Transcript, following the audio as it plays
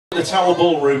The Tower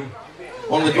Ballroom,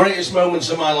 one of the greatest moments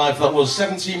of my life. That was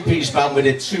 17-piece band. We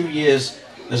did 2 years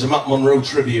as a Matt Monro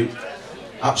tribute.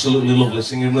 Absolutely lovely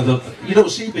singing with a... You don't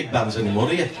see big bands anymore,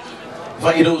 do you? In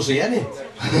fact, you don't see any.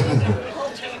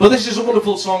 But this is a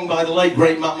wonderful song by the late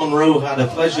great Matt Monro. I had a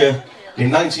pleasure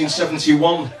in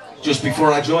 1971, just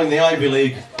before I joined the Ivy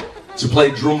League, to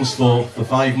play drums for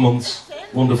 5 months.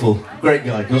 Wonderful, great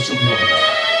guy. Goes something like that.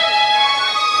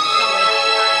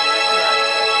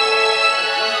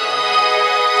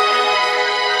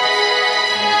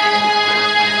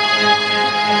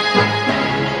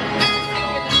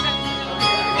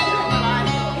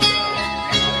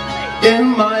 In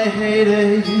my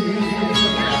heyday,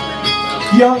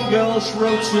 young girls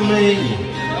wrote to me.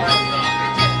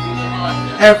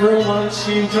 Everyone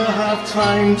seemed to have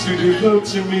time to devote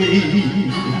to me.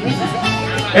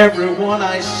 Everyone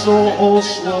I saw all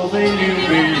swore they knew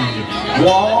me.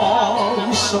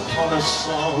 Once upon a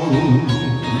song,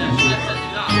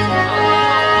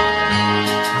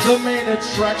 the main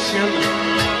attraction,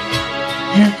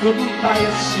 you couldn't buy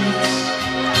a seat.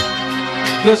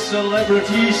 The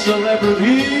celebrities would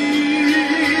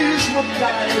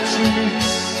die to meet.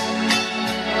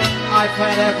 I've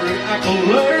had every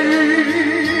accolade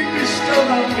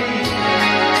bestowed on me,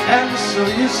 and so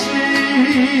you see,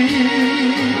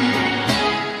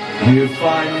 if I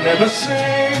never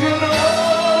sing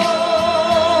another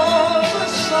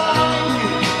song,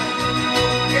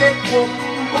 it won't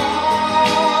bother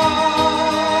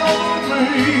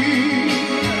me.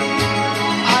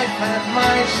 I've had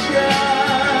my share.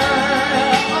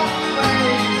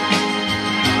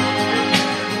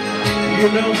 You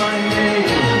know my name,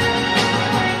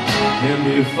 and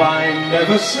if I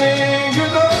never sing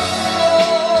another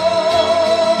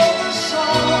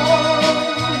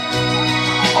song,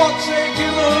 or take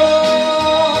another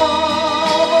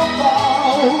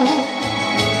bow,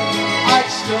 I'd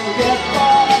still get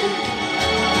by,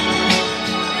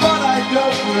 but I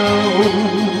don't know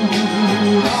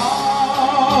how.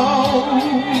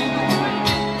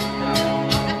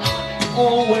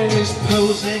 Always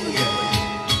posing,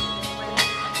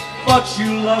 but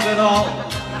you love it all,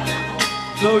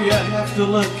 though you have to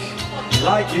look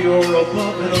like you're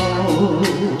above it all.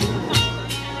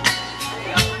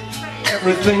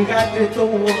 Everything I did, the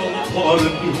world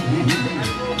applauded me.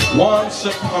 Once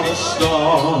upon a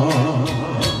star,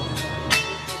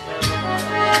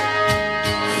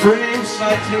 frame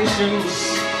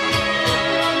citations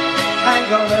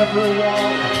hang on every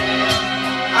wall.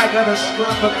 I got a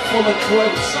scrapbook full of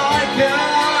quotes, I can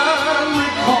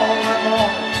recall them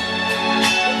all.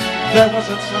 There was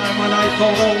a time when I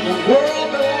thought all the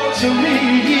world belonged to me,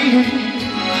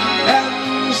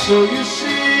 and so you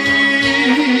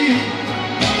see,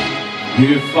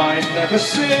 if I never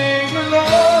sing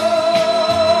another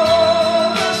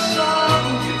song,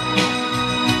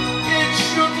 it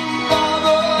shouldn't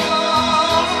bother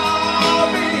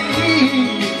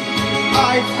me.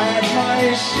 I've had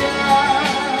my share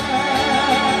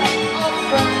of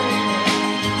fame.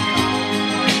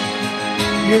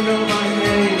 You know my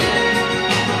name.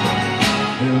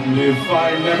 And if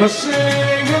I never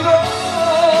sing another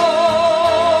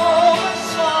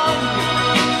song,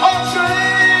 or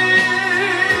take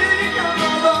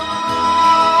another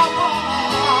bow,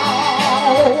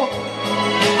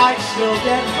 I'd still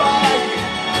get by,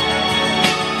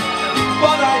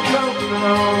 but I don't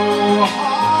know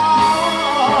how.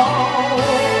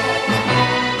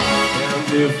 And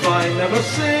if I never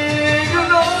sing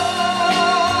another,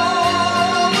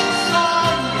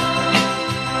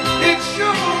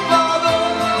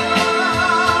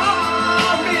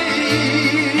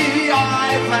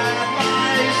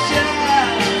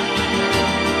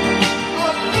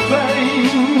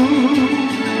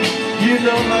 you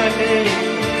know my name.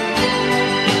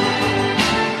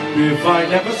 If I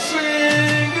never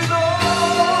sing another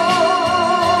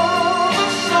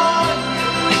song,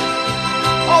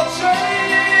 or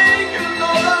take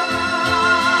another,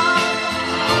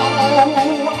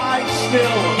 oh, I'd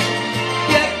still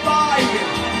get by,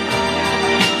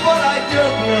 but I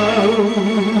don't know.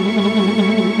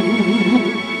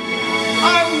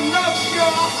 I'm not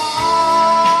sure how.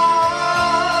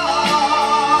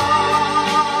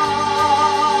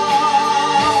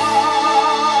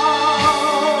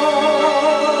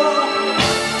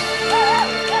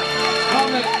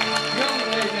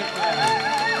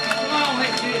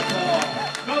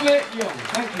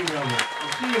 Thank you, Robert.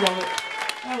 I'll see you, Robert.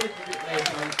 I'll look a bit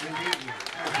later on.